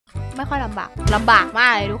ไม่ค่อยลำบากมา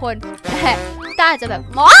กเลยทุกคนแต่ก็อาจจะแบบ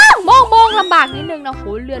มองลำบากนิดนึงนะโห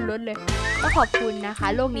เลื่อนรถเลยก็ขอบคุณนะคะ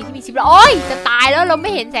โลกนี้ที่มีชีวิตโอ้ยจะตายแล้วเราไม่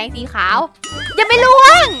เห็นแสงสีขาวอย่าไปล่ว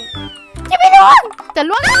งจะ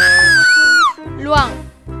ล่วง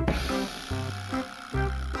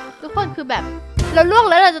ทุกคนคือแบบเราล่วง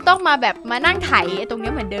แล้วเราจะต้องมาแบบมานั่งไถตรง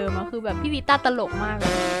นี้เหมือนเดิมอะคือแบบพี่ริต้าตลกมากเล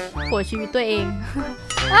ยโหชีวิตตัวเอง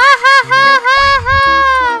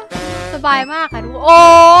สบายมากค่ะทุกคนโอ้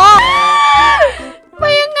ไป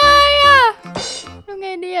ยังไงอะยังไง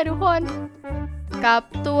ดีอะทุกคนกลับ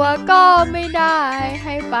ตัวก็ไม่ได้ใ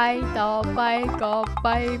ห้ไปต่อไปก็ไป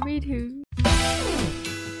ไม่ถึง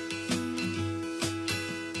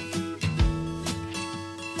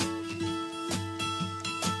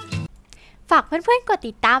ฝากเพื่อนๆกด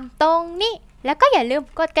ติดตามตรงนี้แล้วก็อย่าลืม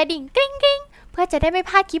กดกระดิ่งกริ๊งเพื่อจะได้ไม่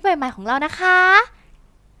พลาดคลิปใหม่ๆของเรานะคะ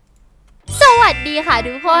สวัสดีค่ะ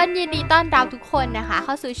ทุกคนยินดีต้อนรับทุกคนนะคะเ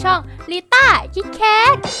ข้าสู่ช่อง Rita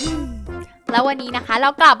Kitcat แล้ววันนี้นะคะเรา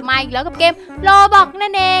กลับมาอีกแล้วกับเกม Roblox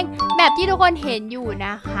นั่นเองแบบที่ทุกคนเห็นอยู่น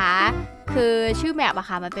ะคะคือชื่อแมปอะ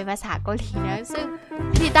ค่ะมันเป็นภาษาเกาหลีนะซึ่ง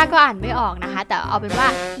พี่ต้าก็อ่านไม่ออกนะคะแต่เอาเป็นว่า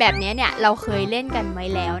แบบนี้เนี่ยเราเคยเล่นกันไว้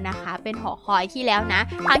แล้วนะคะเป็นหอคอยที่แล้วนะ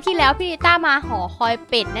ครั้งที่แล้วพี่ต้ามาหอคอย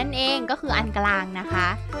เป็ดนั่นเองก็คืออันกลางนะคะ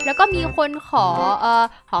แล้วก็มีคนขอ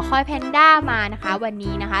หอคอยแพนด้ามานะคะวัน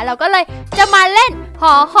นี้นะคะเราก็เลยจะมาเล่นห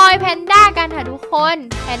อคอยแพนด้ากันค่ะทุกคน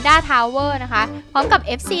แพนด้าทาวเวอร์นะคะพร้อมกับ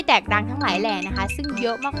FC แตกดังทั้งหลายแหล่นะคะซึ่งเย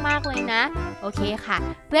อะมากๆเลยนะโอเคค่ะ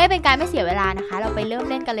เพื่อให้เป็นการไม่เสียเวลานะคะเราไปเริ่ม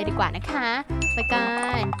เล่นกันเลยดีกว่านะคะไปกั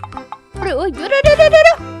นหรือเดี๋ยว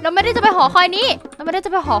เราไม่ได้จะไปหอคอยนี้เ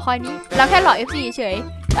ราแค่หล่อ FC เฉย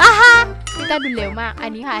นี่ก็ดูเร็วมากอั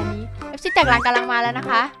นนี้ค่ะอันนี้ FC แตกรังกำลังมาแล้วนะ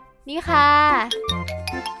คะนี่ค่ะ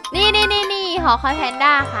นี่หอคอยแพน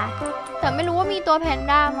ด้าค่ะแต่ไม่รู้ว่ามีตัวแพน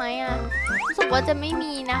ด้าไหมอ่ะรู้สึกว่าจะไม่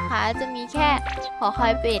มีนะคะจะมีแค่หอคอ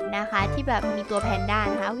ยเป็ดนะคะที่แบบมีตัวแพนด้า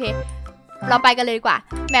นะคะโอเคเราไปกันเลยดีกว่า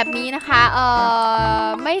แบบนี้นะคะ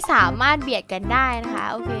ไม่สามารถเบียดกันได้นะคะ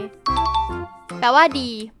โอเคแปลว่าดี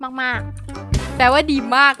มากๆแปลว่าดี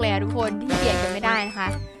มากเลยทุกคนที่เบียดกันไม่ได้นะคะ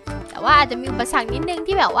แต่ว่าอาจจะมีอุปสรรคนิดนึง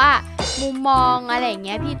ที่แบบว่ามุมมองอะไรอย่างเ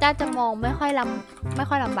งี้ยพี่ต้าจะมองไม่ค่อยล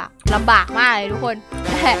ำบากมากเลยทุกคน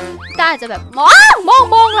แต่ต้าอาจจะแบบม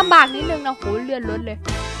องลำบากนิดนึงนะโหเลื่อนรถเลย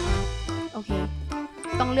โอเค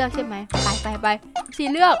ต้องเลือกใช่ไหมไปสี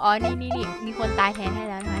เลือกอ๋อนี่มีคนตายแทนให้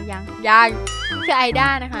แล้วนะคะยังคือไอด้า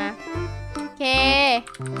นะคะโอเค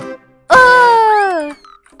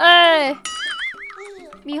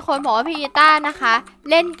มีคนบอกว่าพี่ต้านะคะ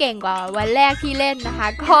เล่นเก่งกว่าวันแรกที่เล่นนะคะ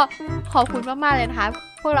ก็ขอบคุณมากๆเลยนะคะ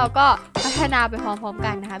พวกเราก็พัฒนาไปพร้อมๆ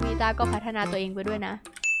กันนะคะพี่ต้าก็พัฒนาตัวเองไปด้วยนะ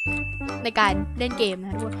ในการเล่นเกมน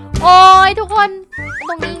ะทุกคนโอ้ยทุกคนต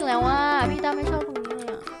รงนี้อีกแล้วว่าพี่ต้าไม่ชอบตรงนี้เล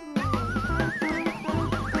ย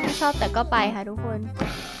ไม่ชอบแต่ก็ไปค่ะทุกคน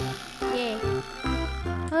เย่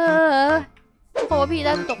เพราะว่าพี่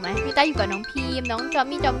ต้าตกไหมพี่ต้าอยู่กับน้องพีมน้องจอม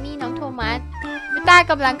มี่น้องโทมัสพี่ต้า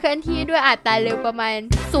กำลังเคลื่อนที่ด้วยอัตราเร็วประมาณ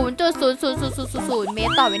 0.0000 เมต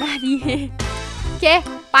รต่อวินาทีโอเค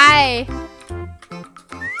ไป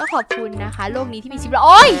ก็ขอบคุณนะคะโลกนี้ที่มีชีวิตโ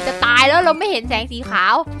อ้ยจะตายแล้วเราไม่เห็นแสงสีขา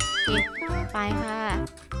วไปค่ะ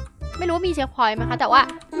ไม่รู้ว่ามีเช็คพอยต์ไหมคะแต่ว่า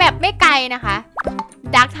แมปไม่ไกลนะคะ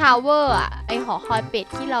ดักทาวเวอร์ไอหอคอยเป็ด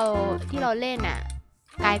ที่เราเล่นอ่ะ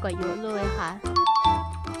ไกลกว่าเยอะเลยค่ะ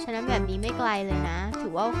ฉะนั้นแบบนี้ไม่ไกลเลยนะถื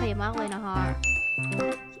อว่าโอเคมากเลยนะคะ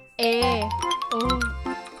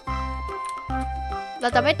เรา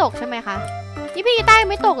จะไม่ตกใช่ไหมคะนี่พี่กีต้า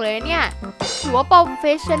ไม่ตกเลยเนี่ยถือว่าโปรเฟ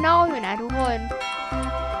ชชั่นอลอยู่นะทุกคน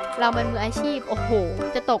เรามันมืออาชีพโอ้โห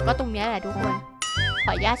จะตกก็ตรงนี้แหละทุกคนข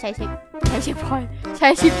ออนุญาตใช้ชิปพอยใช้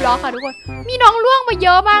ชิปล็อกค่ะทุกคนมีน้องล่วงมาเย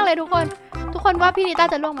อะมากเลยทุกคนว่าพี่กีต้า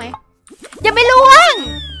จะล่วงไหมอย่าไปล่วง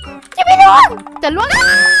จะล่ว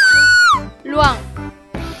ง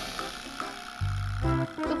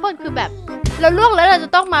ทุกคนคือแบบเราล่วงแล้วเราจะ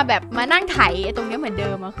ต้องมาแบบมานั่งไถตรงนี้เหมือนเดิ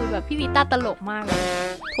มอะคือแบบพี่ริต้าตลกมากเลย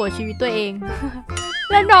โถชีวิตตัวเอง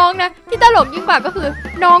และน้องนะที่ตลกยิ่งกว่าก็คือ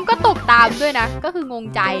น้องก็ตกตามด้วยนะก็คืองง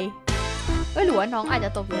ใจหรือว่าน้องอาจจะ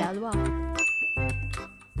ตกอยู่แล้วหรือเปล่า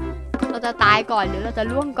เราจะตายก่อนหรือเราจะ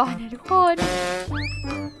ล่วงก่อนนะทุกคน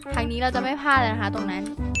ครั้งนี้เราจะไม่พลาดเลยนะคะตรงนั้น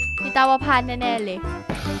พี่ต้าว่าพลาดแน่ๆเลย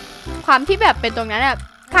ความที่แบบเป็นตรงนั้นอะ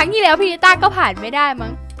ครั้งที่แล้วพี่ริต้าก็ผ่านไม่ได้มั้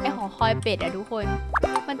งไอหอคอยเป็ดอะทุกคน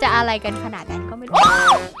มันจะอะไรกันขนาดนั้นก็ไม่รู้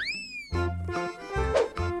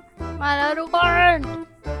มาแล้วทุกคน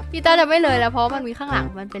พี่ต้าจะไม่เลยแล้วเพราะมันมีข้างหลัง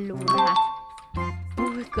มันเป็นรูนะคะ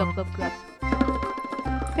เกือบ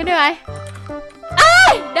ขึ้นได้ไหม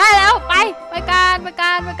ได้แล้วไปกา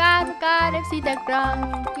รFC แตกรัง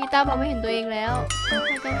พี่ต้ามองไม่เห็นตัวเองแล้วไ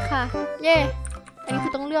ปกันค่ะเย่อันนี้คื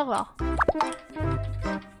อต้องเลือกเหรอ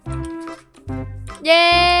เย้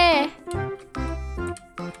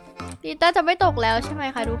ลิต้าจะไม่ตกแล้วใช่ไหม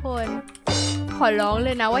คะทุกคนขอร้องเล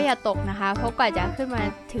ยนะว่าอย่าตกนะคะเพราะกว่าจะขึ้นมา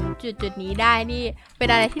ถึงจุดนี้ได้นี่เป็น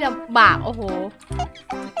อะไรที่ลำบากโอ้โห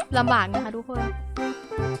ลำบากนะคะทุกคน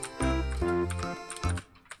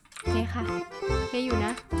โอเคค่ะโอเคอยู่น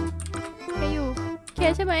ะโอเคอยู่โอเค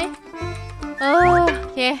ใช่ไหมโอ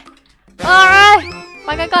เคไป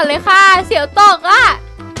กันก่อนเลยค่ะเสียวตกอ่ะ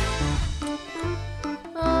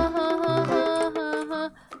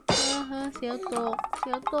เสียวต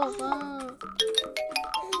กอ่ะ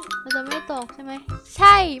เราจะไม่ตกใช่ไหมใ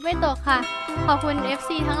ช่ไม่ตกค่ะขอบคุณ FC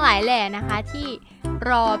ทั้งหลายแหล่นะคะที่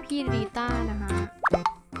รอพี่รีต้านะคะ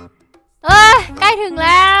ใกล้ถึงแ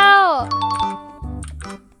ล้ว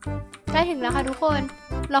ค่ะทุกคน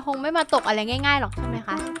เราคงไม่มาตกอะไรง่ายๆหรอกใช่ไหมค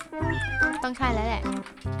ะต้องใช่แล้วแหละ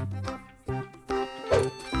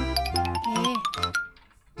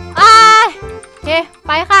โอเคไ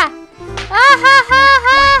ปค่ะ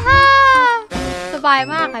สบาย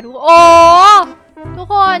มากค่ะทุก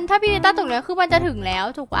คนถ้าพี่ลิต้าตกแล้วคือมันจะถึงแล้ว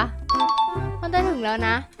ถูกปะมันจะถึงแล้วน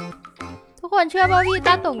ะทุกคนเชื่อว่าพี่ลิ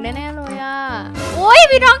ต้าตกแน่ๆเลยอ่ะโอ้ย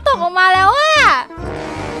พี่น้องตกออกมาแล้วอ่ะ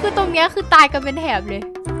คือตรงเนี้ยคือตายกันเป็นแถบเลย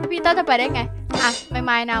พี่ลิต้าจะไปได้ไงอ่ะไ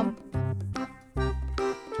ม่นำ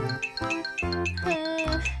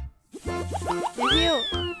พิว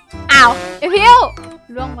อ้าวพิว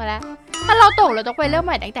ล่วงมาแล้วถ้าเราตกเราต้องไปเริ่มให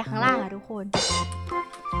ม่ตั้งแต่ข้างล่างอะทุกคน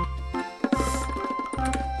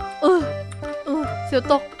เสียว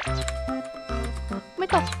ตกไม่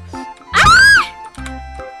ตก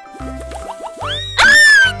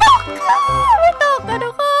ไม่ตกค่ะทุ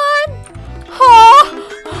กคนโห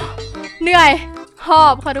เหนื่อยหอ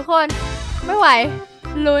บค่ะทุกคนไม่ไหว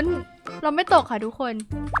ลุ้นเราไม่ตกค่ะทุกคน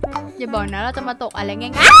อย่าบอกนะเราจะมาตกอะไรง่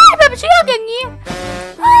ายๆแบบเชือกอย่างนี้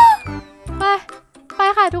ไป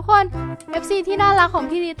ค่ะทุกคน FC ที่น่ารักของ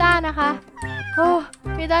พี่ลิต้านะคะโอ้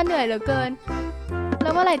พี่ลิต้าเหนื่อยเหลือเกินแล้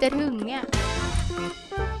วเมื่อไหร่จะถึงเนี่ย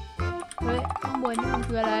เฮ้ยข้างบนนี่มัน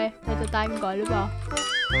คืออะไรเราจะตายกันก่อนหรือเปล่า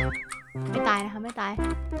ไม่ตายนะคะไม่ตาย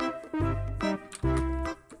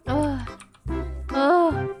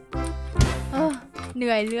เห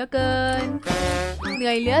นื่อยเหลือเกินเห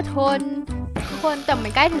นื่อยเหลือทนทุกคนแต่มั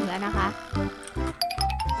นใกล้ถึงแล้วนะคะ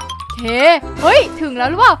เฮ้ยถึงแล้ว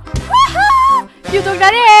หรือเปล่าอยู่ตรง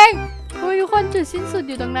นั้นเองโอ้ยทุกคนจุดสิ้นสุด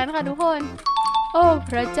อยู่ตรงนั้นค่ะทุกคนโอ้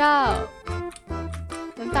พระเจ้า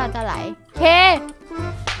น้ำตาจะไหล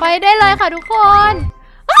ไปได้เลยค่ะทุกคน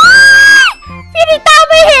พี่ลิต้า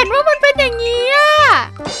ไม่เห็นว่ามันเป็นอย่างนี้อ่ะ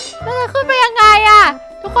แล้วจะขึ้นไปยังไงอ่ะ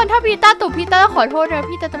ทุกคนถ้าพี่ลิต้าตกพี่ลิต้าขอโทษนะ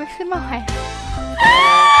พี่ลิต้าจะไม่ขึ้นมาใหม่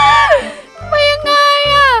ไปยังไง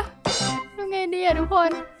อ่ะยังไงดีอ่ะทุกคน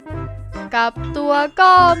กลับตัว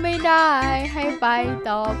ก็ไม่ได้ให้ไป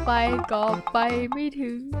ต่อไปก็ไปไม่ถึ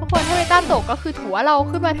งทุกคนถ้าพี่ลิต้าตกก็คือถือว่าเรา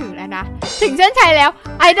ขึ้นมาถึงแล้วนะถึงเส้นชัยแล้ว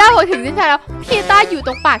ไอดอลบอกถึงเส้นชัยแล้วพี่ลิต้าอยู่ต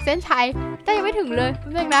รงปากเส้นชัยแต่ยังไม่ถึงเลยนิ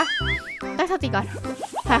ดนึงนะตั้งสติก่อน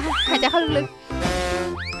หายใจเข้าลึก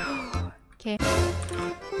ๆโอเค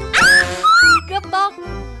เกือบตก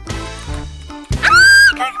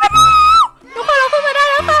ขึ้นมาแล้วทุกคนเราขึ้นมาได้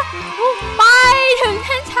แล้วค่ะไปถึงเ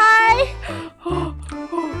ส้นชัย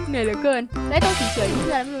เหนื่อยเหลือเกินได้ตรงสีเขียวที่เ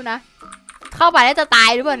พื่อนไม่รู้นะเข้าไปแล้วจะตาย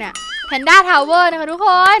หรือเปล่าเนี่ยแพนด้าทาวเวอร์นะคะทุกค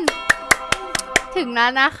นถึงแล้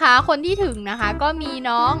วนะคะคนที่ถึงนะคะก็มี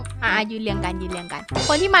น้องยืนเรียงกันค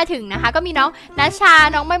นที่มาถึงนะคะก็มีน้องนัชชา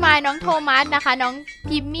น้องไม้น้องโทมัสนะคะน้อง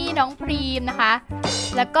พิมมี่น้องพรีมนะคะ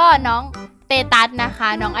แล้วก็น้องเตตัสนะคะ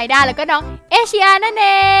น้องไอด้าแล้วก็น้องเอเชียนั่นเอ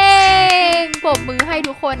งปรบมือให้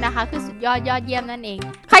ทุกคนนะคะคือสุดยอดเยี่ยมนั่นเอง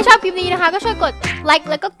ใครชอบคลิปนี้นะคะก็ช่วยกดไลค์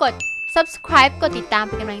แล้วก็กด subscribe กดติดตามเ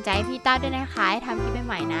ป็นกำลังใจให้พี่ต้าด้วยนะคะให้ทำคลิปใ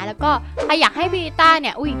หม่ๆนะแล้วก็ใครอยากให้พี่ต้าเ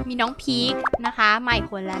นี่ยมีน้องพีคนะคะใหม่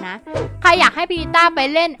คนแล้วนะใครอยากให้พี่ต้าไป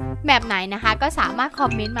เล่นแบบไหนนะคะก็สามารถคอม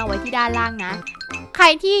เมนต์มาไว้ที่ด้านล่างนะใคร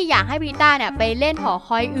ที่อยากให้พี่ต้าเนี่ยไปเล่นหอค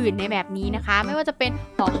อยอื่นในแบบนี้นะคะไม่ว่าจะเป็น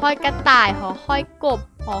หอคอยกระต่ายหอคอยกบ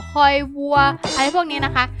หอคอยวัวอะไรพวกนี้น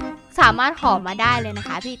ะคะสามารถขอมาได้เลยนะค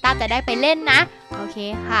ะพี่ต้าจะได้ไปเล่นนะโอเค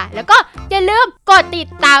ค่ะแล้วก็อย่าลืมกดติด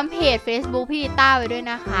ตามเพจ Facebook พี่ต้าไว้ด้วย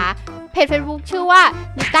นะคะเพจ Facebook ชื่อว่า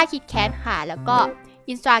Rita Kitcat ค่ะแล้วก็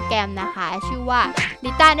Instagram นะคะชื่อว่า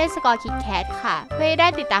Rita_Kitcat ค่ะเพื่อได้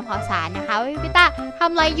ติดตามข่าวสารนะคะว่าพี่ต้าท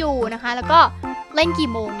ำอะไรอยู่นะคะแล้วก็เล่นกี่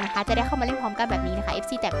โมงนะคะจะได้เข้ามาเล่นพร้อมกันแบบนี้นะคะ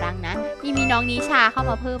FC แตกรังนะมีน้องนิชาเข้า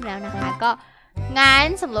มาเพิ่มแล้วนะคะก็งั้น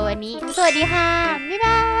สำหรับวันนี้สวัสดีค่ะบ๊ายบ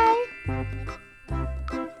าย